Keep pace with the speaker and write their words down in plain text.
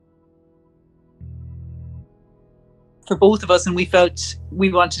for both of us, and we felt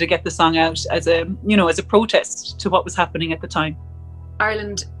we wanted to get the song out as a protest to what was happening at the time.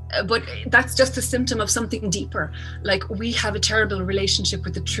 Ireland, but that's just a symptom of something deeper. Like, we have a terrible relationship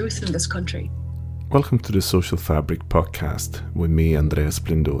with the truth in this country. Welcome to the Social Fabric podcast with me, Andrea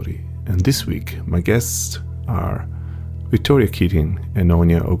Splendori. And this week, my guests are Victoria Keating and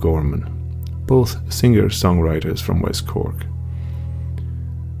Aine O'Gorman, both singer-songwriters from West Cork.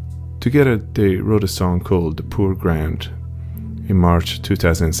 Together, they wrote a song called The Poor Ground in March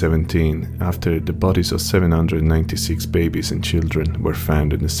 2017 after the bodies of 796 babies and children were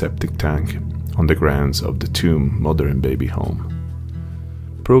found in a septic tank on the grounds of the Tomb Mother and Baby Home.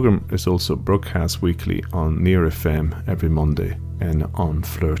 The program is also broadcast weekly on Near FM every Monday and on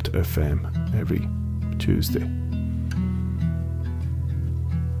Flirt FM every Tuesday.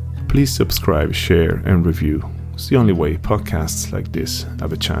 Please subscribe, share and review. It's the only way podcasts like this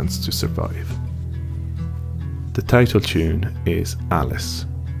have a chance to survive. The title tune is Alice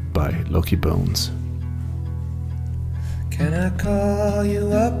by Lucky Bones. Can I call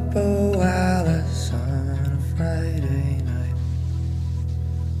you up, oh Alice, on a Friday night?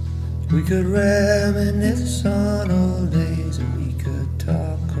 We could reminisce on old days and we could talk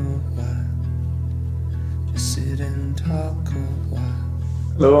a while. Just sit and talk a while.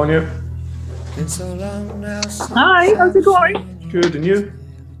 Hello, Aine. Been so long now. Hi, how's it going? Good, and you?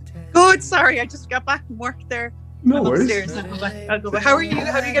 Good, sorry, I just got back from work there. No I'm worries. upstairs. I'll go back. How are you?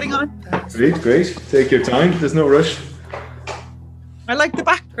 How are you getting on? Great. Take your time. There's no rush. I like the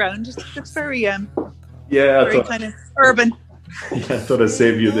background. It looks very Yeah, very kind of urban. I thought I'd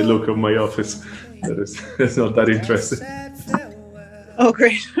save you the look of my office. It's not that interesting. Oh,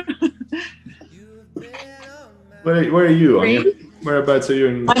 great. Where are you? Whereabouts are you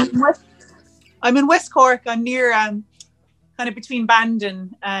in? I'm in West Cork. I'm near kind of between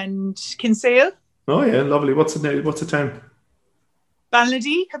Bandon and Kinsale. Oh yeah, lovely. What's the town?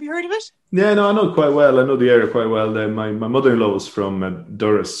 Ballinadee. Have you heard of it? Yeah, no, I know it quite well. I know the area quite well. My mother-in-law was from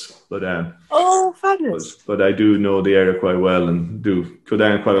Durris, but oh, fabulous! But I do know the area quite well and do go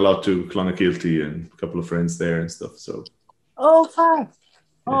down quite a lot to Clonakilty and a couple of friends there and stuff. So. Oh, fab!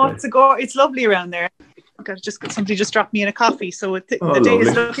 Oh, Yeah. it's lovely around there. Okay, somebody just dropped me in a coffee, so the day lovely.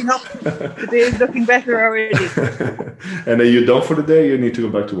 is looking up. The day is looking better already. And are you done for the day? You need to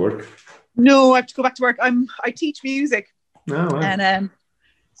go back to work. No, I have to go back to work. I teach music. Oh, wow. And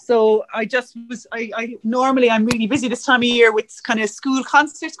so I just was. I normally I'm really busy this time of year with kind of school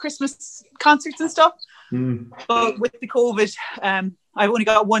concerts, Christmas concerts and stuff. But with the COVID, I've only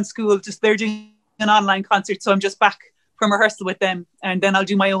got one school. Just they're doing an online concert, so I'm just back from rehearsal with them, and then I'll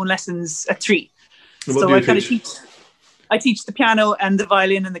do my own lessons at 3. So I kind of teach. I teach the piano and the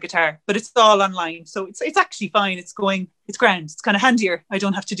violin and the guitar, but it's all online, so it's actually fine. It's grand. It's kind of handier. I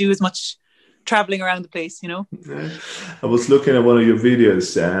don't have to do as much traveling around the place, you know. Yeah. I was looking at one of your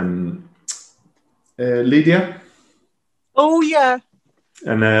videos, Lydia. Oh yeah.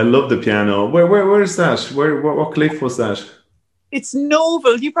 And I love the piano. Where is that? What cliff was that? It's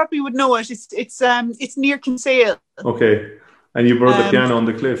Novel. You probably would know it. It's near Kinsale. Okay, and you brought the piano on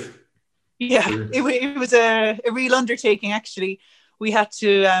the cliff. Yeah, it was a real undertaking. Actually, we had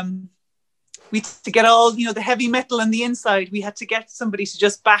to get all the heavy metal on the inside. We had to get somebody to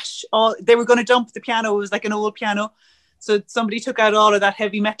just bash all. They were going to dump the piano. It was like an old piano, so somebody took out all of that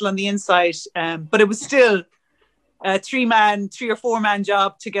heavy metal on the inside. But it was still a 3 or 4 man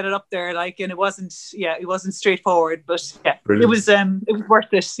job to get it up there. And it wasn't straightforward. But yeah, Brilliant. It was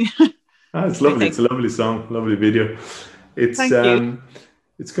worth it. It's lovely. It's a lovely song, lovely video. Thank you.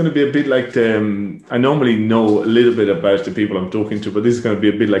 It's going to be a bit like I normally know a little bit about the people I'm talking to, but this is going to be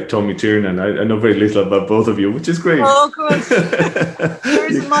a bit like Tommy Tiernan. I know very little about both of you, which is great. Oh, good.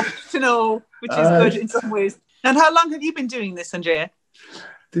 There's much to know, which is good in some ways. And how long have you been doing this, Andrea?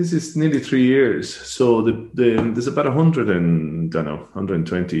 This is nearly 3 years. So there's about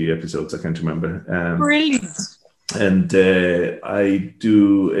 120 episodes. I can't remember. Brilliant. And it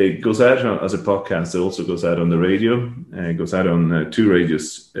goes out as a podcast. It also goes out on the radio. It goes out on 2 radio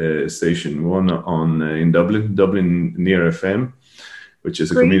stations. One in Dublin Near FM, which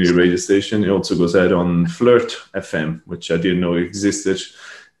is a community radio station. It also goes out on Flirt FM, which I didn't know existed.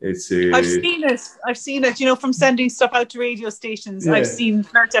 I've seen it. From sending stuff out to radio stations. Yeah. I've seen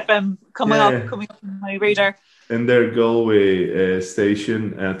Flirt FM coming up on my radar. And their Galway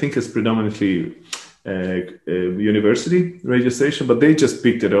station, I think it's predominantly university radio station, but they just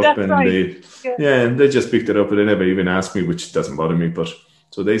picked it up. That's right. They just picked it up, and they never even asked me, which doesn't bother me. But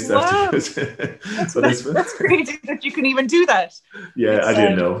so they started. Wow. That's crazy that you can even do that. Yeah, I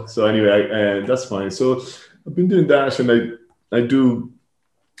didn't know. So anyway, that's fine. So I've been doing that, and I do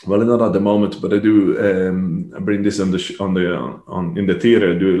Well, not at the moment, but I do. I bring this in the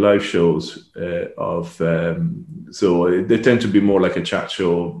theatre. I do live shows of. So they tend to be more like a chat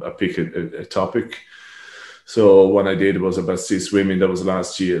show. I pick a topic. So one I did was about cis women. That was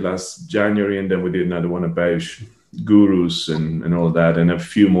last January, and then we did another one about gurus and all that, and a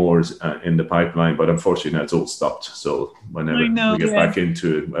few more in the pipeline. But unfortunately, now it's all stopped. So whenever we get back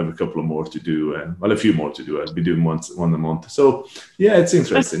into it, I have a couple of more to do. A few more to do. I'll be doing one a month. So yeah, it's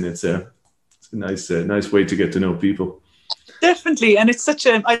interesting. It's a nice way to get to know people. Definitely, and it's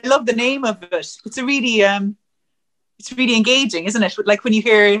I love the name of it. It's a really it's really engaging, isn't it? Like when you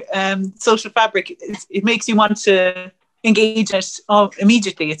hear Social Fabric, it makes you want to engage in it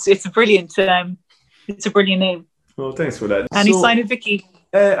immediately. It's a brilliant name. Well, thanks for that. Any sign of Vickie?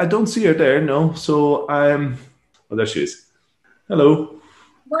 I don't see her there, no. So there she is. Hello.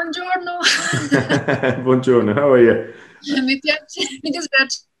 Buongiorno. Buongiorno. How are you?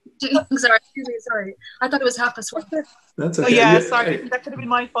 Sorry. I thought it was half past one. That's okay. Oh yeah, sorry. That could have been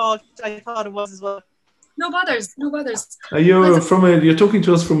my fault. I thought it was as well. No bothers. Are you you're talking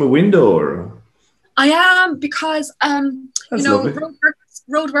to us from a window, or? I am, because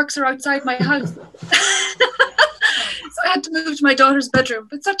roadworks are outside my house. So I had to move to my daughter's bedroom,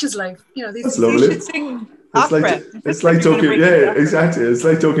 but such is life. That's lovely. It's like talking. Yeah, exactly. It's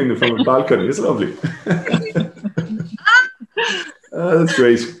like talking from a balcony. It's lovely. That's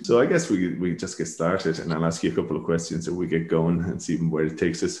great. So I guess we just get started, and I'll ask you a couple of questions, and we get going and see where it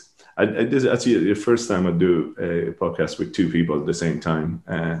takes us. This is actually the first time I do a podcast with two people at the same time,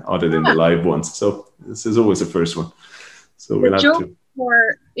 other than the live ones. So this is always the first one. So we'll have to.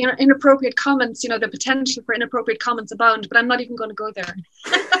 For inappropriate comments, the potential for inappropriate comments abound, but I'm not even going to go there.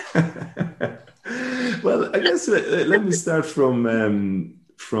 Well, I guess let me start start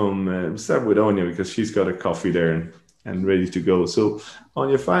with Aine, because she's got a coffee there and ready to go. So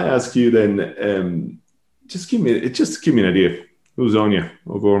Aine, if I ask you then, just give me an idea. Who's Aine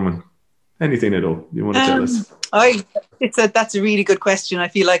O'Gorman? Anything at all you want to tell us? That's a really good question. I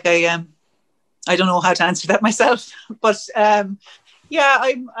feel like I don't know how to answer that myself, but yeah,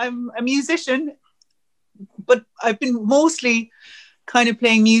 I'm a musician, but I've been mostly kind of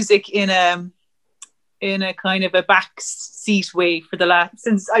playing music in a kind of a backseat way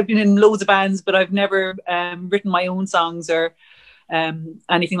since I've been in loads of bands, but I've never written my own songs or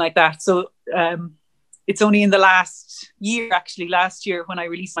anything like that. So it's only in the last year, when I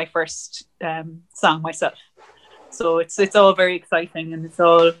released my first song myself. So it's all very exciting and it's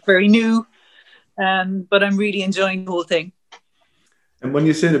all very new, but I'm really enjoying the whole thing. And when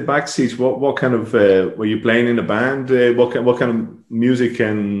you say the backseat, what kind of were you playing in a band? What kind of music?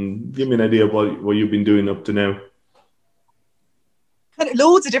 And give me an idea of what you've been doing up to now. Kind of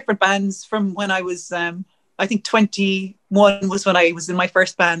loads of different bands from when I was, I think 21 was when I was in my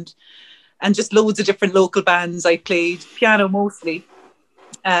first band, and just loads of different local bands. I played piano mostly,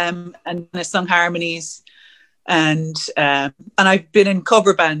 and I sung harmonies. And I've been in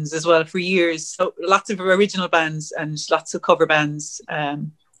cover bands as well for years. So lots of original bands and lots of cover bands.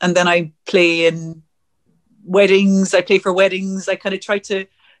 And then I play in weddings. I play for weddings. I kind of try to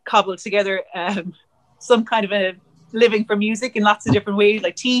cobble together some kind of a living for music in lots of different ways.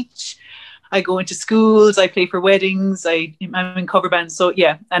 I teach. I go into schools. I play for weddings. I'm in cover bands. So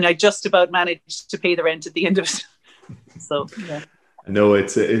yeah, and I just about managed to pay the rent at the end of it. So yeah. No,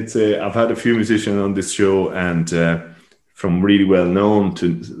 it's I've had a few musicians on this show, and from really well known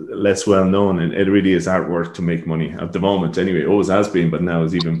to less well known, and it really is hard work to make money at the moment. Anyway, it always has been, but now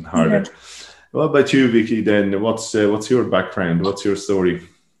it's even harder. Yeah. What about you, Vickie? Then, what's your background? What's your story?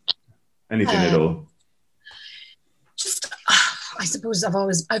 Anything at all? Just, I suppose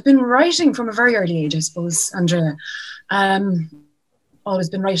I've been writing from a very early age. I suppose, Andrea, always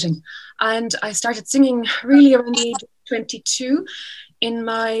been writing, and I started singing really around the age of 22 in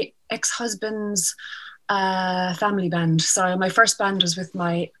my ex-husband's family band. So my first band was with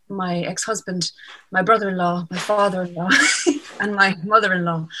my ex-husband, my brother-in-law, my father-in-law, and my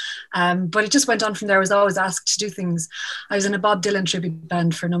mother-in-law. But it just went on from there. I was always asked to do things. I was in a Bob Dylan tribute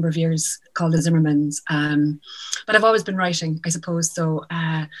band for a number of years called the Zimmermans. But I've always been writing, I suppose. So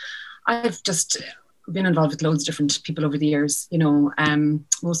I've just been involved with loads of different people over the years,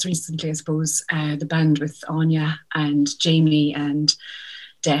 most recently, I suppose, the band with Aine and Jamie and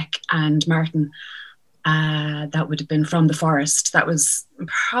Dec and Martin. That would have been From the Forest. That was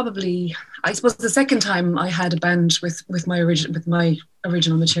probably, I suppose, the second time I had a band with my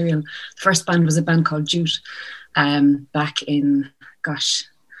original material. The first band was a band called Jute, back in, I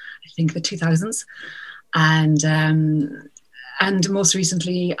think the 2000s. And most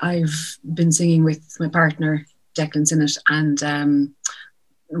recently, I've been singing with my partner, Declan Sinnott, and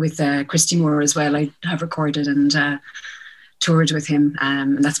Christy Moore as well. I have recorded and toured with him,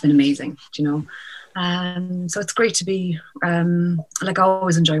 and that's been amazing, you know. So it's great to be, like, I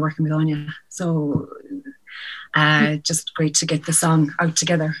always enjoy working with Aine. So just great to get the song out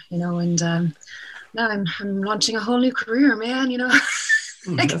together, you know. And now I'm launching a whole new career, man, you know.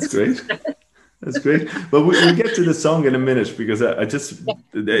 That's great. That's great. Well, we'll get to the song in a minute, because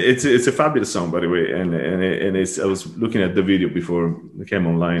it's a fabulous song, by the way. And it's, I was looking at the video before it came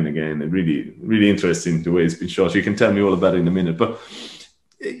online again, and really, really interesting the way it's been shot. You can tell me all about it in a minute, but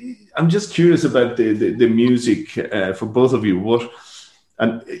I'm just curious about the music for both of you.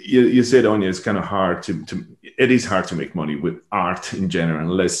 And you said, Aine, it's kind of hard it is hard to make money with art in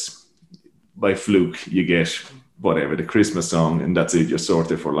general, unless by fluke you get whatever, the Christmas song, and that's it, you're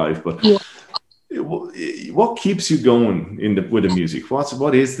sorted for life. But yeah. What keeps you going with the music?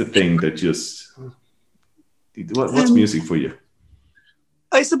 What is the thing that just, what's music for you?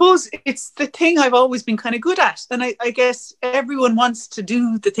 I suppose it's the thing I've always been kind of good at. And I guess everyone wants to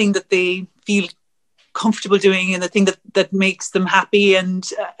do the thing that they feel comfortable doing and the thing that makes them happy. And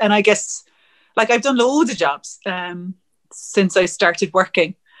I guess, like, I've done loads of jobs since I started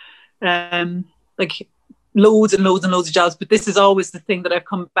working. Like loads and loads and loads of jobs, but this is always the thing that I've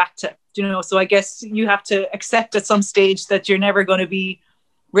come back to, you know. So I guess you have to accept at some stage that you're never going to be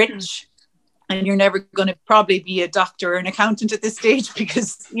rich, and you're never going to probably be a doctor or an accountant at this stage,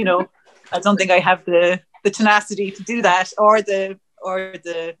 because, you know, I don't think I have the tenacity to do that, or the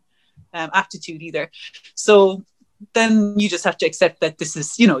aptitude either. So then you just have to accept that this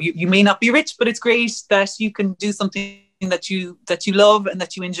is, you know, you may not be rich, but it's great that you can do something that you love and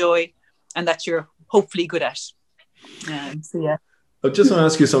that you enjoy and that you're hopefully good at. So yeah. I just want to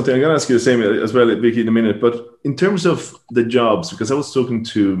ask you something. I'm going to ask you the same as well, Vickie, in a minute. But in terms of the jobs, because I was talking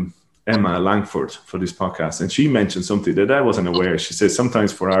to Emma Langford for this podcast, and she mentioned something that I wasn't aware. She says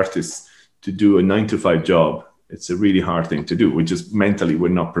sometimes for artists to do a 9-to-5 job, it's a really hard thing to do. We just mentally, we're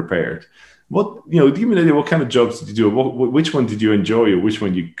not prepared. What, you know, give me an idea, what kind of jobs did you do? Which one did you enjoy, or which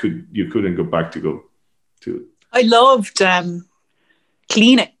one you couldn't go back to go to? I loved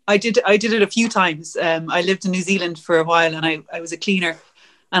cleaning. I did it a few times. I lived in New Zealand for a while, and I was a cleaner,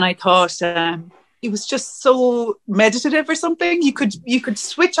 and I thought it was just so meditative or something. You could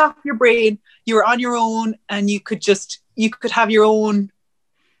switch off your brain. You were on your own, and you could have your own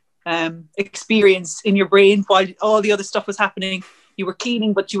experience in your brain while all the other stuff was happening. You were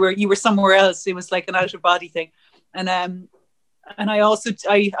cleaning, but you were somewhere else. It was like an out of body thing. And I also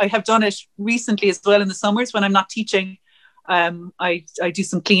I have done it recently as well in the summers when I'm not teaching. I do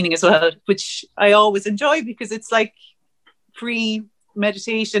some cleaning as well, which I always enjoy because it's like free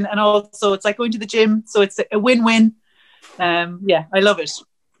meditation, and also it's like going to the gym, so it's a win-win. Yeah, I love it.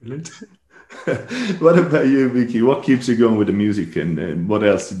 What about you, Vickie? What keeps you going with the music, and what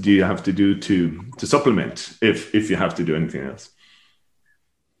else do you have to do to supplement if you have to do anything else?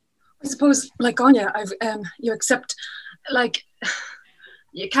 I suppose, like Aine, you accept, like,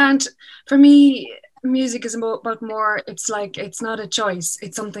 you can't. For me, music is about more. It's like, it's not a choice.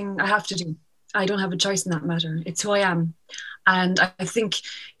 It's something I have to do. I don't have a choice in that matter. It's who I am. And I think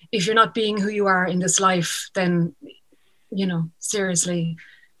if you're not being who you are in this life, then, you know, seriously,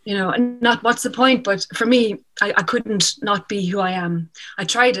 you know, and not what's the point? But for me, I couldn't not be who I am. I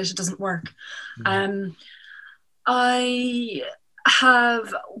tried it. It doesn't work.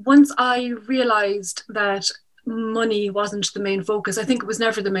 Once I realized that money wasn't the main focus. I think it was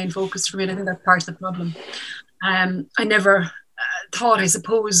never the main focus for me, and I think that's part of the problem. I never thought, I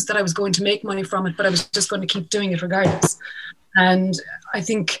suppose, that I was going to make money from it, but I was just going to keep doing it regardless. And I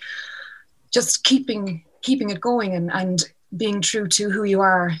think just keeping it going and being true to who you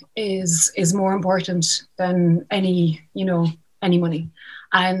are is more important than any money.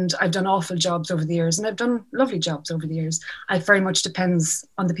 And I've done awful jobs over the years, and I've done lovely jobs over the years. It very much depends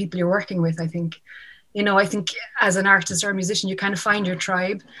on the people you're working with, I think. You know, I think as an artist or a musician, you kind of find your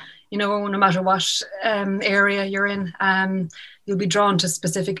tribe, you know, no matter what area you're in. You'll be drawn to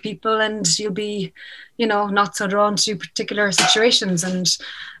specific people, and you'll be, you know, not so drawn to particular situations. And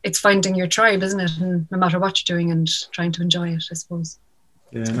it's finding your tribe, isn't it? And no matter what you're doing, and trying to enjoy it, I suppose.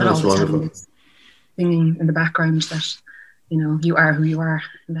 Yeah, that's wonderful. Singing in the background that, you know, you are who you are,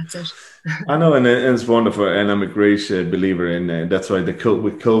 and that's it. I know, and it's wonderful, and I'm a great believer in that's why with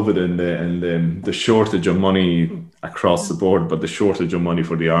COVID and the shortage of money across the board, but the shortage of money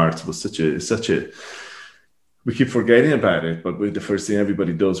for the arts was such a. We keep forgetting about it, but the first thing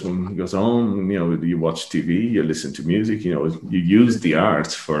everybody does when it goes home, you know, you watch TV, you listen to music, you know, you use the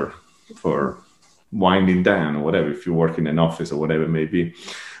arts for winding down or whatever, if you work in an office or whatever it may be.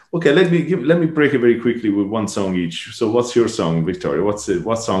 Okay, let me break it very quickly with one song each. So what's your song, Victoria? What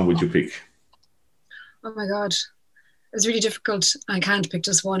song would you pick? Oh my God. It's really difficult. I can't pick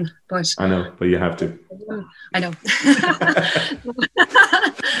just one, but I know, but you have to. I know.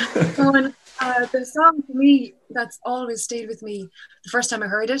 The song for me that's always stayed with me, the first time I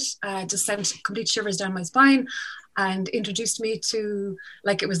heard it, just sent complete shivers down my spine and introduced me to,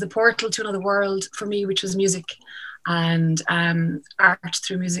 like, it was the portal to another world for me, which was music and art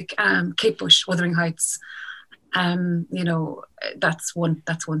through music. Kate Bush, Wuthering Heights. That's one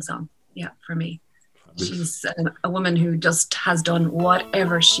song, yeah, for me. She's a woman who just has done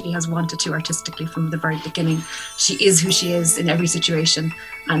whatever she has wanted to artistically from the very beginning. She is who she is in every situation,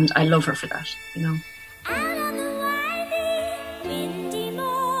 and I love her for that, you know. Out on the winding, windy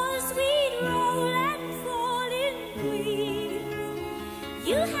moors, we'd roll and fall in breeze.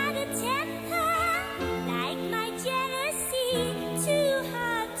 You had a temper like my jealousy, too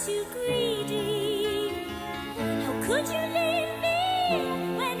hard, too greedy. How could you leave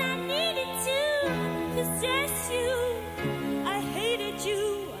me when I needed to possess you? I hated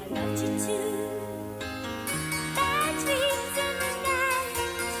you, I loved you too. Bad dreams in the night.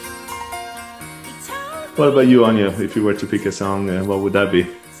 What about you, Anya? If you were to pick a song, what would that be?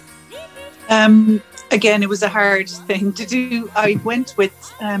 Again, it was a hard thing to do. I went with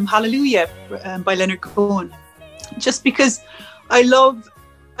Hallelujah by Leonard Cohen, just because I love,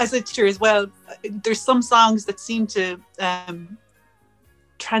 as a teacher as well, there's some songs that seem to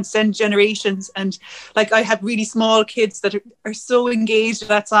transcend generations, and like I have really small kids that are so engaged with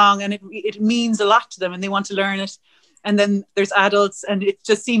that song, and it means a lot to them and they want to learn it. And then there's adults, and it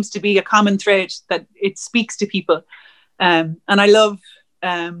just seems to be a common thread that it speaks to people. And I love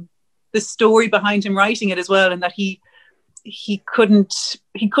the story behind him writing it as well, and that he couldn't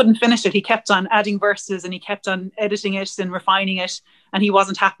finish it. He kept on adding verses and he kept on editing it and refining it, and he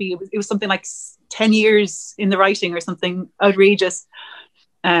wasn't happy. It was something like 10 years in the writing or something outrageous.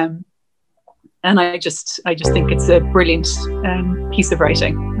 And I just think it's a brilliant piece of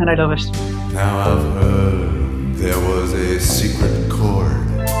writing, and I love it. Now I've heard there was a secret chord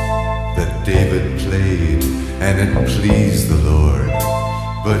that David played, and it pleased the Lord.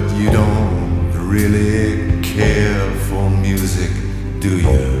 But you don't really care for music, do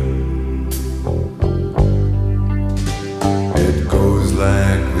you? It goes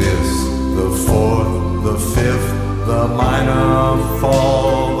like this: the fourth, the fifth, the minor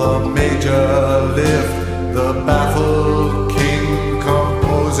fall, the major lift, the baffled king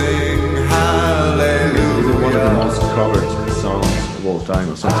composing hallelujah. Is it one of the most covered songs of all time,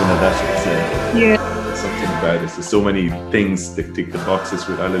 or something like that? Yeah. Something about it. There's so many things that tick the boxes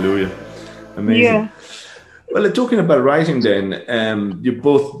with Hallelujah. Amazing. Yeah. Well, talking about writing then, you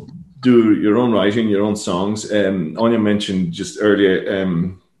both do your own writing, your own songs. Anya mentioned just earlier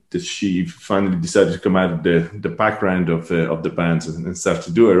that she finally decided to come out of the background of the bands and start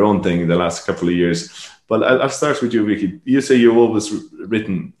to do her own thing in the last couple of years. But I'll start with you, Vickie. You say you've always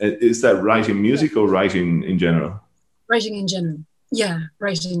written. Is that writing music or writing in general? Writing in general, yeah.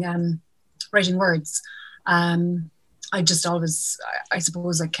 Writing words. I just always, I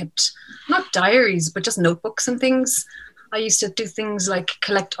suppose I kept, not diaries, but just notebooks and things. I used to do things like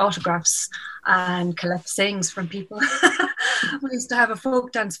collect autographs and collect sayings from people. We used to have a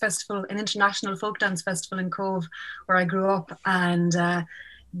folk dance festival, an international folk dance festival in Cove, where I grew up, and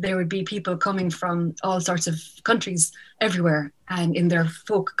there would be people coming from all sorts of countries everywhere and in their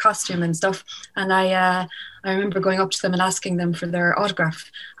folk costume and stuff. And I remember going up to them and asking them for their autograph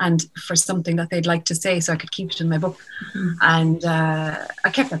and for something that they'd like to say so I could keep it in my book. Mm-hmm. And I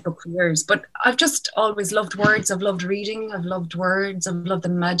kept that book for years. But I've just always loved words. I've loved reading. I've loved words. I've loved the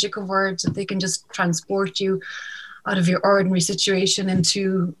magic of words. That they can just transport you out of your ordinary situation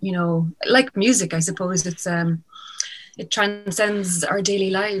into, you know, like music, I suppose. It transcends our daily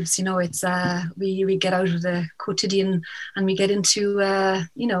lives, you know. It's we get out of the quotidian and we get into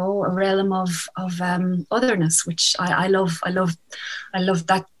you know, a realm of otherness, which I love. I love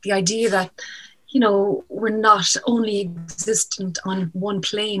that, the idea that, you know, we're not only existent on one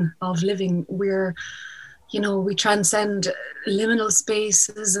plane of living. We're, you know, we transcend liminal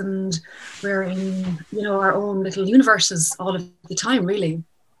spaces, and we're in, you know, our own little universes all of the time, really.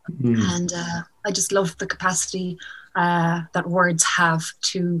 Mm. And I just love the capacity that words have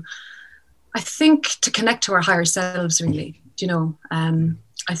to, I think, to connect to our higher selves, really. You know,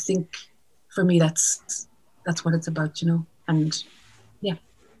 I think for me that's what it's about, you know. And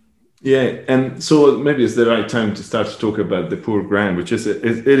yeah, and so maybe it's the right time to start to talk about The Poor Grand, which is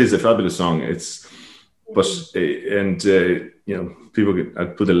it is a fabulous song. It's But people can, I'll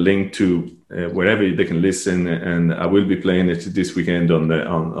put a link to wherever they can listen, and I will be playing it this weekend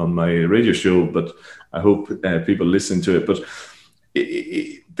on my radio show. But I hope people listen to it. But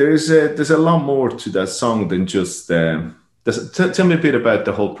there's a lot more to that song than just. Tell me a bit about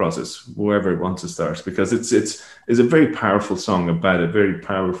the whole process, whoever wants to start, because it's a very powerful song about a very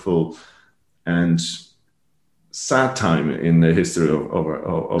powerful and sad time in the history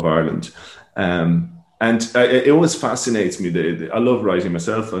of Ireland. And it always fascinates me. I love writing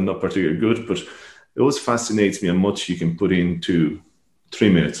myself. I'm not particularly good, but it always fascinates me how much you can put into 3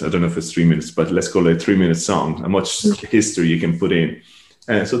 minutes. I don't know if it's 3 minutes, but let's call it a 3-minute song. How much history you can put in.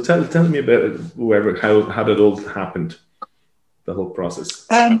 So tell me about how that all happened, the whole process.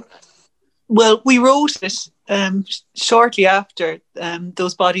 Well, we wrote it shortly after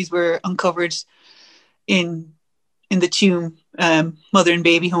those bodies were uncovered in the Tuam mother and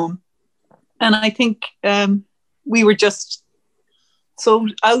baby home. And I think we were just so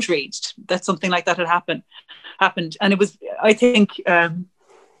outraged that something like that had happened. And it was, I think, when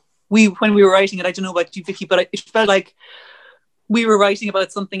we were writing it, I don't know about you, Vickie, but it felt like we were writing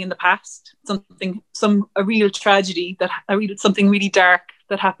about something in the past, a real tragedy, something really dark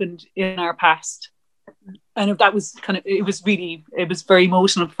that happened in our past. And that was it was very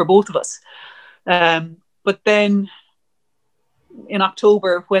emotional for both of us. But then in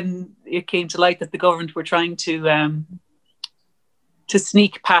October, when it came to light that the government were trying to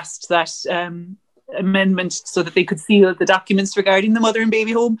sneak past that amendment so that they could seal the documents regarding the mother and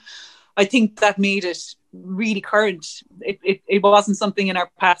baby home, I think that made it really current. It wasn't something in our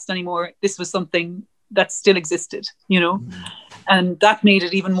past anymore. This was something that still existed, and that made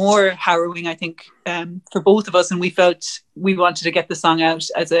it even more harrowing, I think, for both of us. And we felt we wanted to get the song out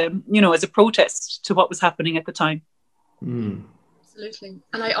as a protest to what was happening at the time. Absolutely.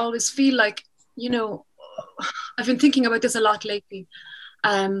 And I always feel like, I've been thinking about this a lot lately.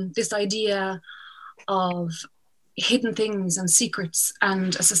 This idea of hidden things and secrets,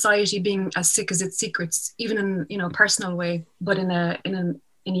 and a society being as sick as its secrets, even in a personal way, but in a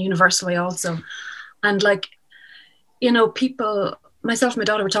universal way also. And people, myself and my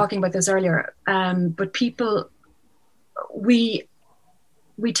daughter were talking about this earlier, but people, we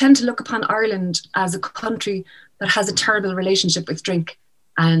tend to look upon Ireland as a country that has a terrible relationship with drink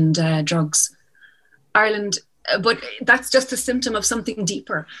and drugs. Ireland, but that's just a symptom of something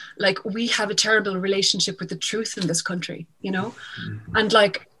deeper. Like, we have a terrible relationship with the truth in this country, and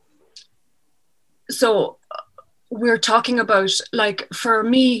so we're talking about, for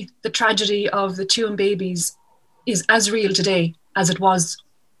me, the tragedy of the Tuam babies is as real today as it was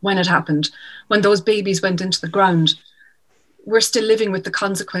when it happened, when those babies went into the ground. We're still living with the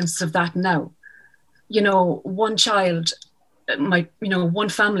consequences of that now. One child one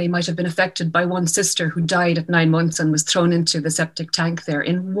family might have been affected by one sister who died at 9 months and was thrown into the septic tank there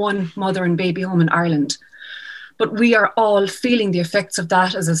in one mother and baby home in Ireland. But we are all feeling the effects of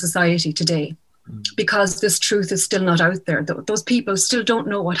that as a society today, because this truth is still not out there. Those people still don't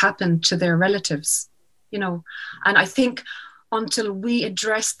know what happened to their relatives, and I think until we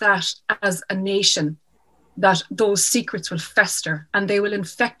address that as a nation, that those secrets will fester and they will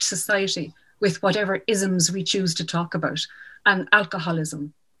infect society with whatever isms we choose to talk about. And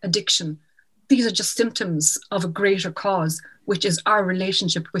alcoholism, addiction, these are just symptoms of a greater cause, which is our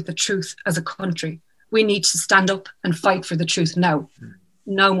relationship with the truth as a country. We need to stand up and fight for the truth now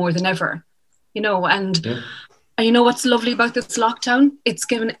more than ever, and what's lovely about this lockdown? It's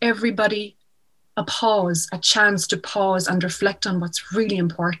given everybody a chance to pause and reflect on what's really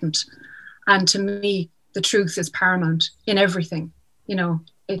important. And to me, the truth is paramount in everything.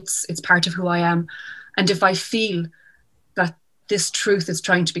 It's part of who I am. And if I feel that this truth is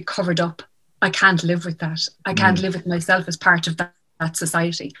trying to be covered up, I can't live with that. I can't live with myself as part of that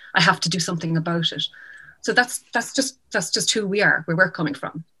society. I have to do something about it. So that's just who we are, where we're coming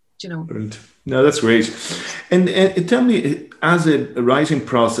from. Brilliant. No, that's great. And tell me, as a writing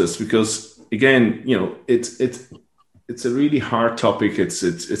process, because again, it's a really hard topic.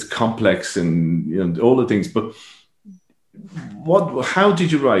 It's complex and all the things. But how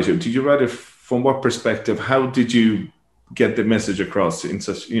did you write it? Did you write it from what perspective? How did you get the message across in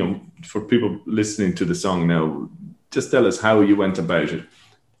such, for people listening to the song now? Just tell us how you went about it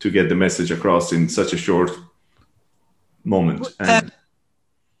to get the message across in such a short moment.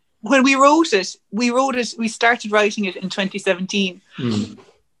 When we wrote it, we started writing it in 2017.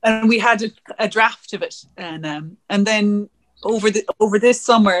 And we had a draft of it, and then over this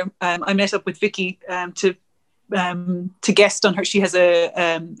summer, I met up with Vickie to guest on her. She has a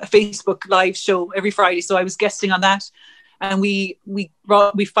Facebook live show every Friday, so I was guesting on that, and we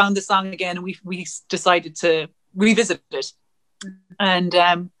found the song again, and we decided to revisit it, and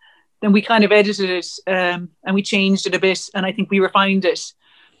then we kind of edited it, and we changed it a bit, and I think we refined it,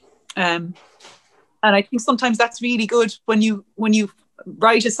 and I think sometimes that's really good when you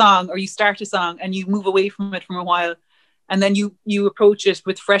write a song or you start a song and you move away from it for a while, and then you approach it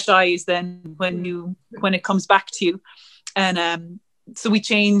with fresh eyes then when it comes back to you. And so we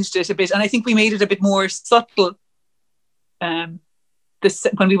changed it a bit, and I think we made it a bit more subtle. When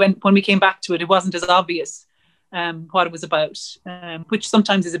we came back to it, it wasn't as obvious what it was about, which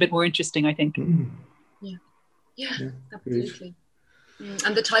sometimes is a bit more interesting, I think. Yeah, absolutely.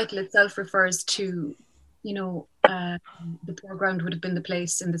 And the title itself refers to, the poor ground would have been the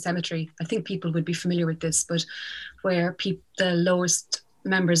place in the cemetery. I think people would be familiar with this, but where the lowest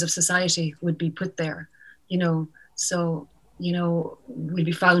members of society would be put there, so, we'll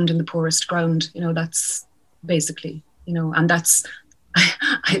be found in the poorest ground, that's basically, and that's,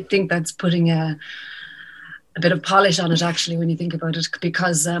 I think that's putting a bit of polish on it, actually, when you think about it,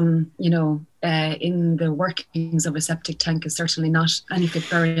 because, in the workings of a septic tank is certainly not any fit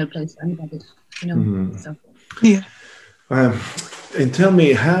burial place for anybody, so. Yeah. And tell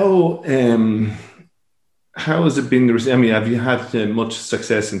me, how has it been? I mean, have you had much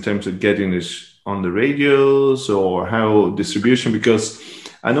success in terms of getting it on the radios, or how distribution? Because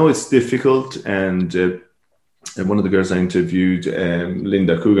I know it's difficult, and one of the girls I interviewed,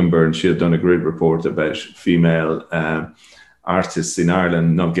 Linda Cooganburn, she had done a great report about female artists in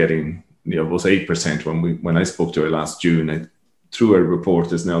Ireland not getting, it was 8% when I spoke to her last June. Through her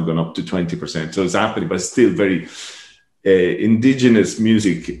report, has now gone up to 20%. So it's happening, but it's still very indigenous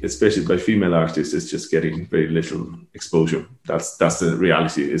music, especially by female artists, is just getting very little exposure. That's the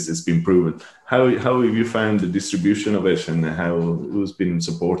reality. It's been proven. How have you found the distribution of it, and who's been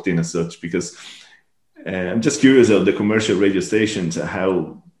supporting as such? Because I'm just curious of the commercial radio stations,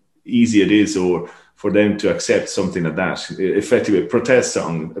 how easy it is, or for them to accept something like that, effectively a protest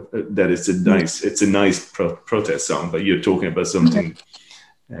song. That it's a nice protest song, but you're talking about something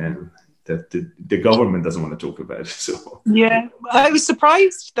that the government doesn't want to talk about. So yeah, I was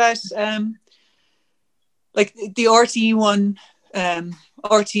surprised that like the RTE1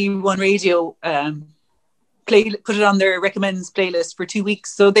 radio put it on their recommends playlist for 2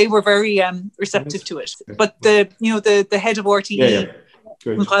 weeks, so they were very receptive to it. But the head of RTE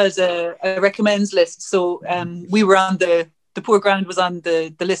compiles a recommends list, so we were on the poor ground was on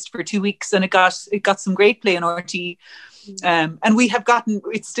the list for 2 weeks, and it got some great play on RTE, and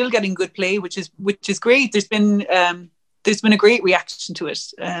it's still getting good play, which is great. There's been a great reaction to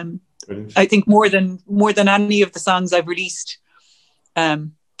it. I think more than any of the songs I've released,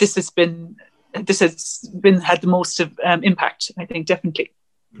 this has had the most of impact, I think, definitely.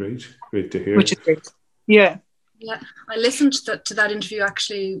 Great to hear. Which is great. Yeah, I listened to that interview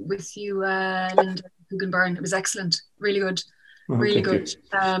actually with you, Linda Cooganburn. It was excellent, really good, really good.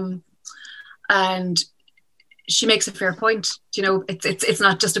 And she makes a fair point. It's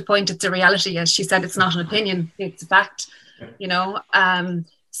not just a point; it's a reality. As she said, it's not an opinion; it's a fact.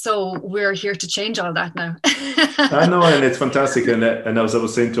 So we're here to change all that now. I know, and it's fantastic. And as I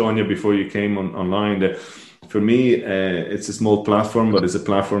was saying to Anya before you came online, that for me, it's a small platform, but it's a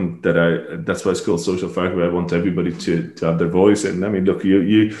platform that's why it's called Social Faculty. I want everybody to have their voice. And I mean, look,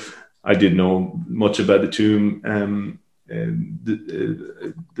 I didn't know much about the Tomb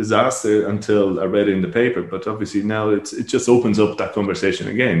disaster until I read it in the paper. But obviously now it just opens up that conversation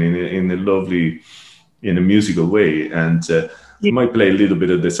again in a lovely, in a musical way. And you might play a little bit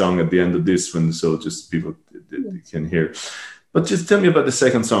of the song at the end of this one, so just people can hear. But just tell me about the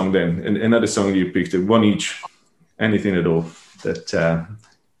second song then, and another song you picked, one each, anything at all that...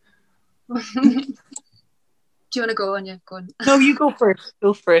 Do you want to go on? Yeah, go on. No, you go first.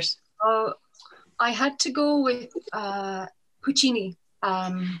 Go first. I had to go with Puccini,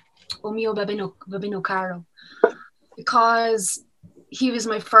 O mio babino caro, because he was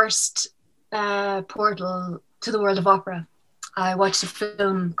my first portal to the world of opera. I watched a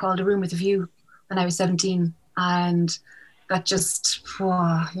film called A Room with a View when I was 17, and that just,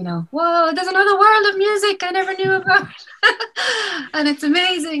 whoa, there's another world of music I never knew about. And it's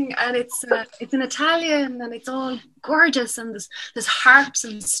amazing, and it's in Italian, and it's all gorgeous, and there's harps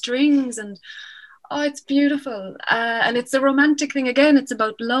and strings, and it's beautiful. And it's a romantic thing again. It's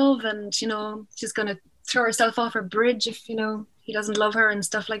about love, and she's going to throw herself off her bridge if he doesn't love her and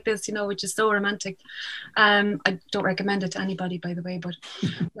stuff like this, which is so romantic. I don't recommend it to anybody, by the way, but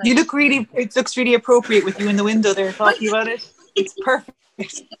it looks really appropriate with you in the window there talking about it. It's perfect.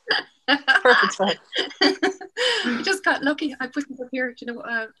 Perfect spot. I just got lucky. I put it up here,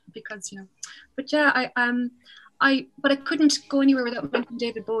 because but yeah, But I couldn't go anywhere without mentioning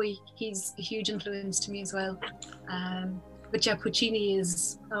David Bowie. He's a huge influence to me as well. But yeah, Puccini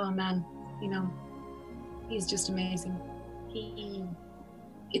is, oh man, you know, he's just amazing.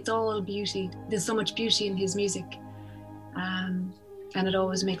 It's all beauty. There's so much beauty in his music. And it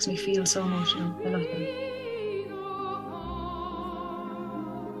always makes me feel so emotional. I love him.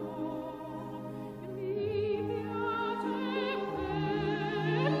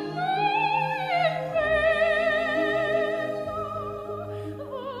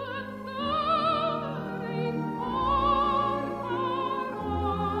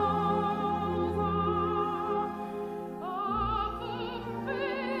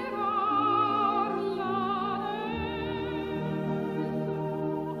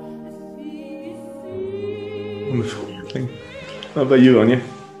 How about you, Anya?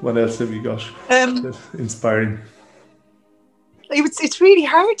 What else have you got? Inspiring. It's really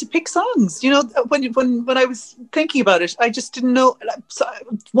hard to pick songs. You know, when I was thinking about it, I just didn't know. So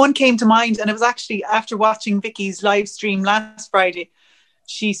one came to mind, and it was actually after watching Vickie's live stream last Friday.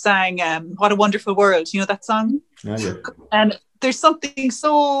 She sang "What a Wonderful World." You know that song? Oh, yeah. And there's something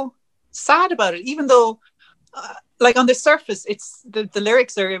so sad about it, even though. Like on the surface, it's the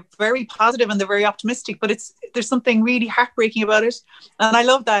lyrics are very positive and they're very optimistic, but there's something really heartbreaking about it. And I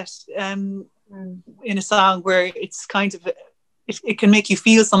love that in a song where it's kind of it can make you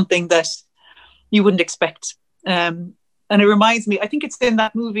feel something that you wouldn't expect. And it reminds me, I think it's in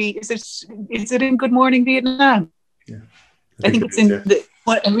that movie. Is it in Good Morning Vietnam? Yeah, I think it's in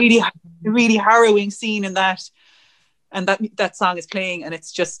a really harrowing scene in that, and that song is playing, and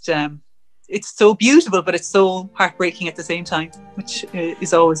it's just. It's so beautiful, but it's so heartbreaking at the same time, which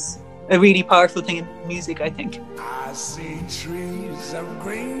is always a really powerful thing in music, I think. I see trees of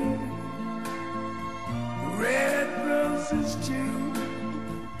green, red roses too.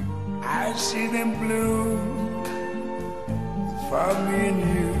 I see them bloom for me and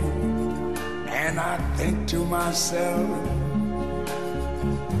you. And I think to myself,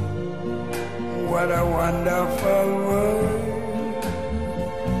 what a wonderful world.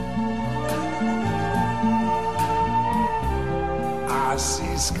 I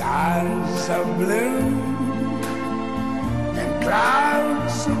see skies of blue and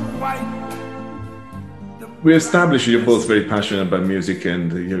clouds of white. We established you're both very passionate about music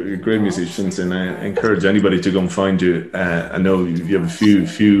and you're great musicians, and I encourage anybody to go and find you. I know you have a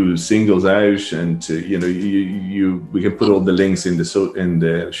few singles out, and you know we can put all the links in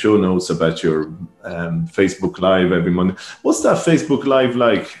the show notes about your Facebook Live every Monday. What's that Facebook Live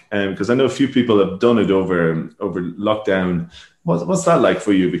like? Because I know a few people have done it over lockdown. What's that like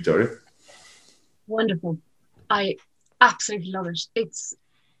for you, Victoria? Wonderful. I absolutely love it. It's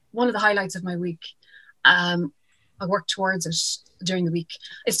one of the highlights of my week. I work towards it during the week.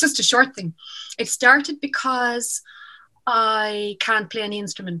 It's just a short thing. It started because I can't play any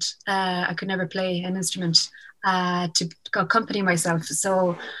instrument. I could never play an instrument to accompany myself.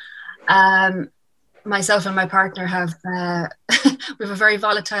 So myself and my partner have we have a very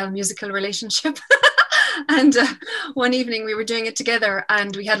volatile musical relationship. And one evening we were doing it together,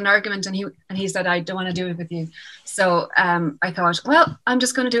 and we had an argument, and he said, "I don't want to do it with you." So I thought, well, I'm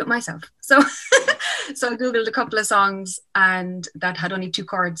just going to do it myself. So so I googled a couple of songs, and that had only 2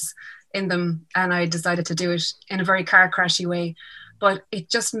 chords in them, and I decided to do it in a very car crashy way. But it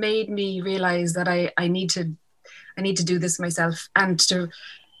just made me realize that I need to do this myself, and to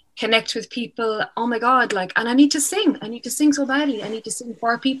connect with people. Oh my God, and I need to sing so badly. I need to sing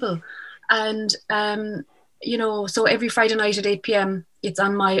for people. And, you know, so every Friday night at 8 p.m, it's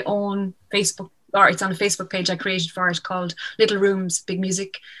on my own Facebook, or it's on a Facebook page I created for it called Little Rooms, Big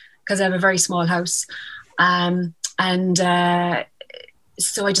Music, because I have a very small house. So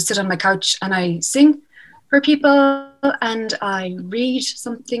I just sit on my couch and I sing for people, and I read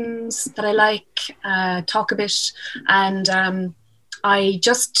some things that I like, talk a bit, and I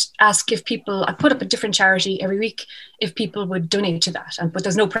just ask if people, I put up a different charity every week, if people would donate to that. But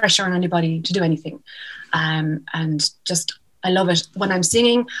there's no pressure on anybody to do anything. And just, I love it. When I'm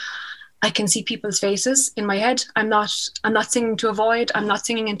singing, I can see people's faces in my head. I'm not singing to a void. I'm not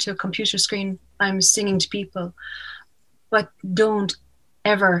singing into a computer screen. I'm singing to people. But don't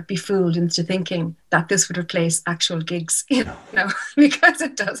ever be fooled into thinking that this would replace actual gigs, you know, because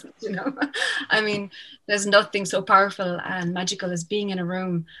it doesn't, you know. I mean, there's nothing so powerful and magical as being in a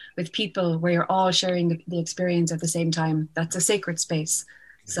room with people where you're all sharing the experience at the same time. That's a sacred space.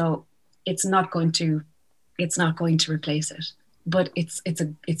 So it's not going to replace it, but it's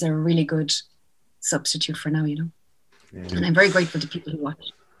a really good substitute for now, you know. Yeah. And I'm very grateful to people who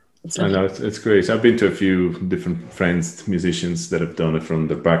watch. I know it's great. I've been to a few different friends, musicians that have done it from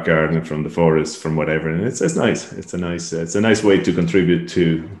the back garden, from the forest, from whatever, and it's nice. It's a nice way to contribute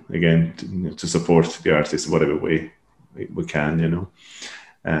to, again, to support the artist whatever way we can, you know.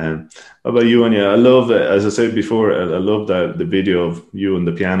 How about you, Anya? I love, as I said before, I love the video of you on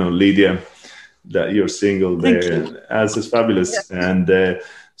the piano, Lydia, that your single there, as is fabulous. Yeah. And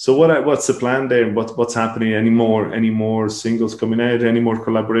so what's the plan there? What's happening? Any more singles coming out? Any more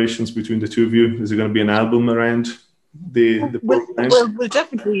collaborations between the two of you? Is there going to be an album around the we'll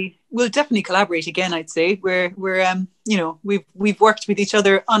definitely collaborate again. I'd say we're you know, we've worked with each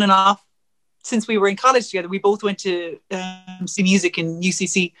other on and off since we were in college together. We both went to see music in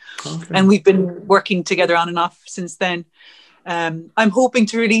UCC, and we've been working together on and off since then. I'm hoping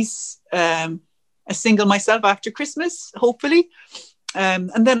to release a single myself after Christmas, hopefully.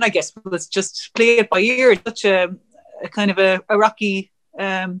 And then I guess let's just play it by ear. It's such a kind of a rocky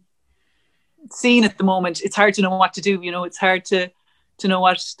scene at the moment. It's hard to know what to do. You know, it's hard to know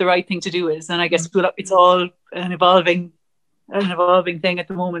what the right thing to do is. And I guess it's all an evolving thing at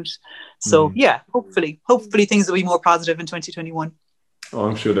the moment. So yeah, hopefully things will be more positive in 2021. Oh,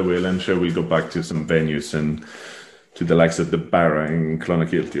 I'm sure they will. I'm sure we'll go back to some venues and to the likes of the Barra in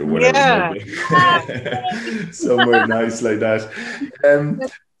Clonakilty or whatever. Yeah. Somewhere nice like that.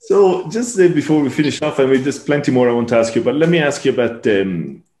 So just before we finish off, I mean, there's plenty more I want to ask you, but let me ask you about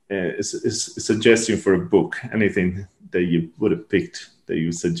a suggestion for a book. Anything that you would have picked that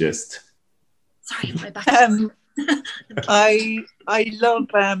you suggest? Sorry, my back. I love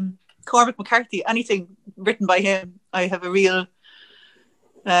Cormac McCarthy. Anything written by him, I have a real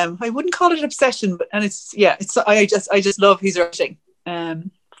I wouldn't call it an obsession, but I just love his writing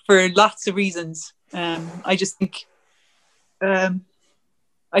for lots of reasons. I just think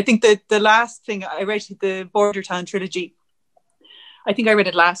I think that the last thing I read, the Border Town trilogy, I think I read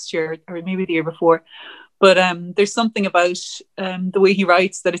it last year or maybe the year before, but there's something about the way he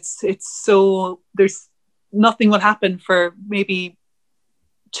writes that it's so, there's nothing will happen for maybe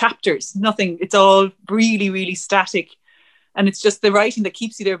chapters, nothing, it's all really, really static. And it's just the writing that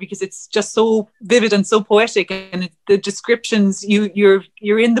keeps you there because it's just so vivid and so poetic. And the descriptions, you're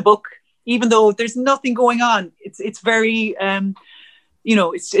in the book, even though there's nothing going on. It's very, you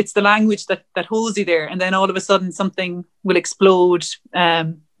know, it's the language that holds you there. And then all of a sudden something will explode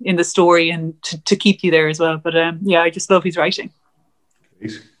in the story and to keep you there as well. But yeah, I just love his writing.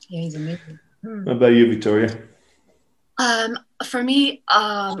 Yeah, he's amazing. What about you, Victoria? For me,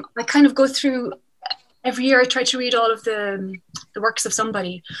 I kind of go through. Every year I try to read all of the works of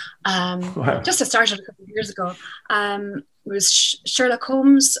somebody. Wow. Just I started a couple of years ago. It was Sherlock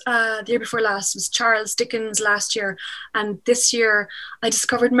Holmes the year before last. It was Charles Dickens last year. And this year I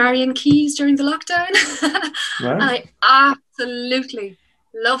discovered Marion Keyes during the lockdown. Wow. And I absolutely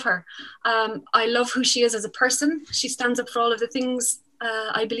love her. I love who she is as a person. She stands up for all of the things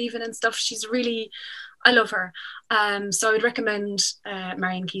I believe in and stuff. She's really... I love her. So I would recommend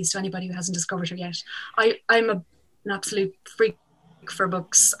Marion Keyes to anybody who hasn't discovered her yet. I'm an absolute freak for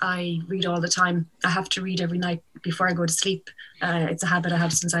books. I read all the time. I have to read every night before I go to sleep. It's a habit I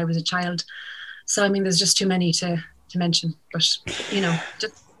have since I was a child. So, I mean, there's just too many to mention. But, you know,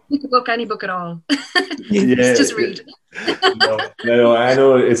 just pick a book, any book at all. Yeah, just read. No, I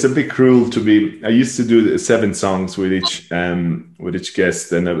know it's a bit cruel to be. I used to do 7 songs with each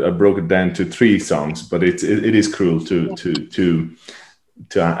guest, and I broke it down to 3 songs. But it is cruel to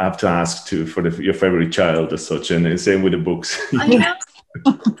have to ask for your favorite child as such, and same with the books. I know.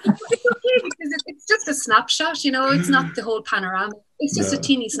 It's okay because it's just a snapshot. You know, it's not the whole panorama. It's just a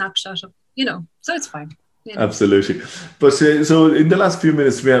teeny snapshot of, you know. So it's fine. You know? Absolutely. But so in the last few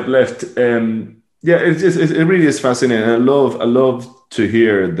minutes we have left. Yeah, it really is fascinating. I love to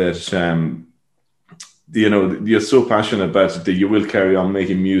hear that, you know, you're so passionate about it that you will carry on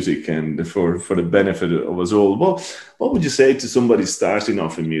making music and for the benefit of us all. Well, what would you say to somebody starting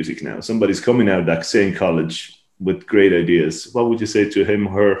off in music now? Somebody's coming out of that same college with great ideas. What would you say to him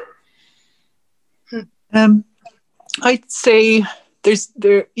or her? I'd say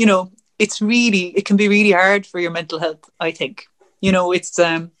you know, it can be really hard for your mental health, I think. You know, it's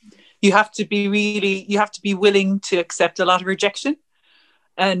you have to be willing to accept a lot of rejection,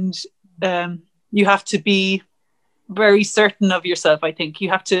 and you have to be very certain of yourself. I think you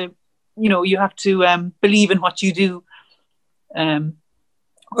have to believe in what you do,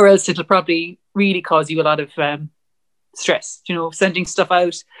 or else it'll probably really cause you a lot of stress. You know, sending stuff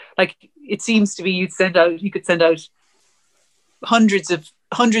out, like it seems to be, you could send out hundreds of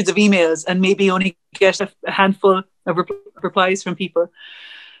emails and maybe only get a handful of replies from people.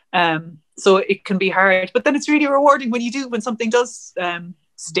 So it can be hard, but then it's really rewarding when something does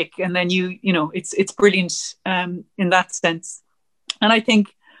stick, and then you know, it's brilliant in that sense. And I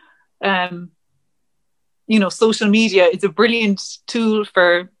think you know, social media is a brilliant tool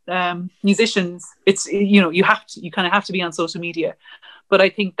for musicians. It's, you know, you kind of have to be on social media, but I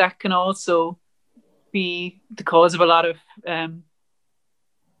think that can also be the cause of a lot of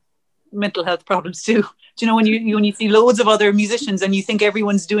mental health problems too. Do you know, when you see loads of other musicians and you think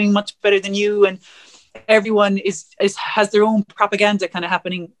everyone's doing much better than you, and everyone has their own propaganda kind of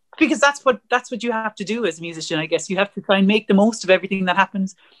happening, because that's what you have to do as a musician, I guess. You have to try and make the most of everything that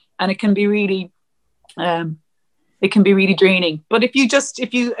happens, and it can be really draining. But if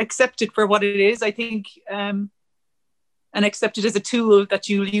you accept it for what it is, I think, and accept it as a tool that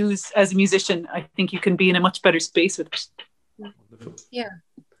you'll use as a musician, I think you can be in a much better space with it. Yeah,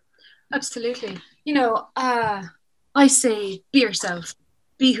 absolutely. You know, I say, be yourself,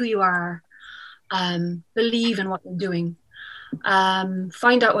 be who you are, believe in what you're doing,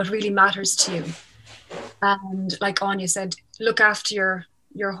 find out what really matters to you. And like Aine said, look after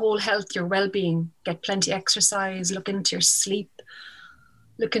your whole health, your well-being, get plenty exercise, look into your sleep,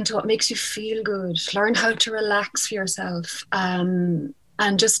 look into what makes you feel good, learn how to relax for yourself, and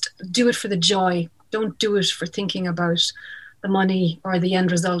just do it for the joy. Don't do it for thinking about the money or the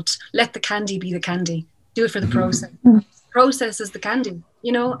end result. Let the candy be the candy. Do it for the process. Process is the candy,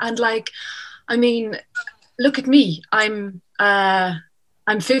 you know. And like, I mean, look at me. I'm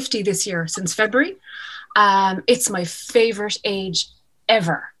 50 this year, since February. It's my favorite age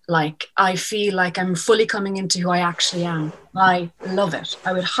ever. Like, I feel like I'm fully coming into who I actually am. I love it.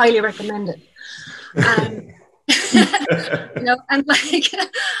 I would highly recommend it. You know, and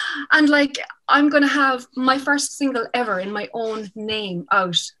like I'm going to have my first single ever in my own name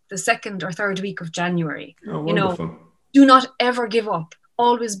out the 2nd or 3rd week of January. Oh, you wonderful. know, do not ever give up.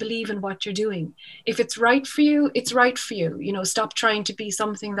 Always believe in what you're doing. If it's right for you, it's right for you. You know, stop trying to be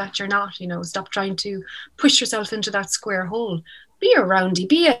something that you're not. You know, stop trying to push yourself into that square hole. Be a roundie,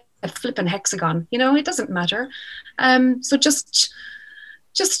 be a flippin' hexagon. You know, it doesn't matter. So just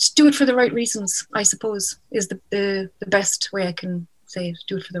do it for the right reasons, I suppose, is the best way I can say it.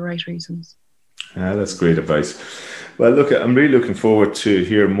 Do it for the right reasons. That's great advice. Well, look, I'm really looking forward to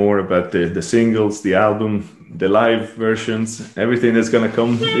hear more about the singles, the album, the live versions, everything that's going to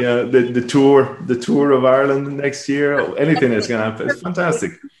come. Yeah, the tour of Ireland next year, anything that's going to happen. It's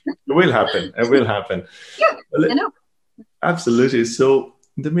fantastic. It will happen. It will happen. Yeah, I know. Absolutely. So,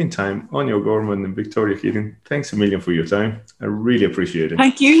 in the meantime, Aine O'Gorman and Victoria Keating, thanks a million for your time. I really appreciate it.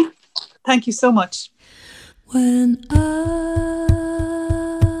 Thank you. Thank you so much. When I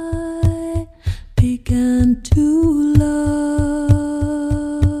began to love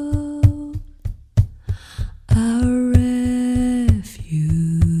our refuge,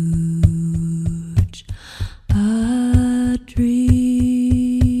 a dream,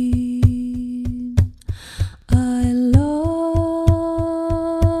 I lost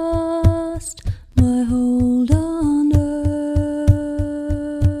my hold on earth.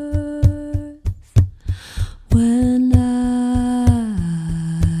 When I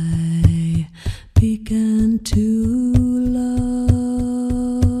began to love,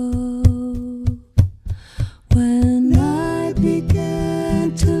 when I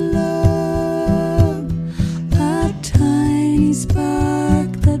began to love, a tiny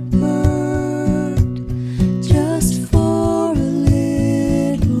spark that burned just for a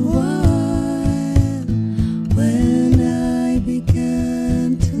little while. When I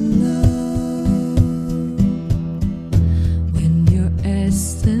began to love, when your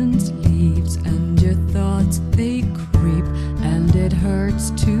essence leaves and your thoughts they creep, and it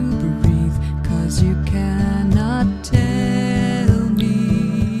hurts to breathe 'cause you cannot tell me.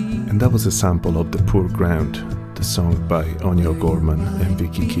 And that was a sample of The Poor Ground, the song by Aine O'Gorman and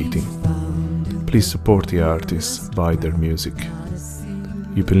Vickie Keating. Please support the artists, buy their music.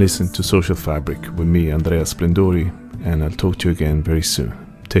 You've been listening to Social Fabric with me, Andrea Splendori, and I'll talk to you again very soon.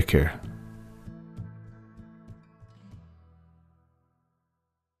 Take care.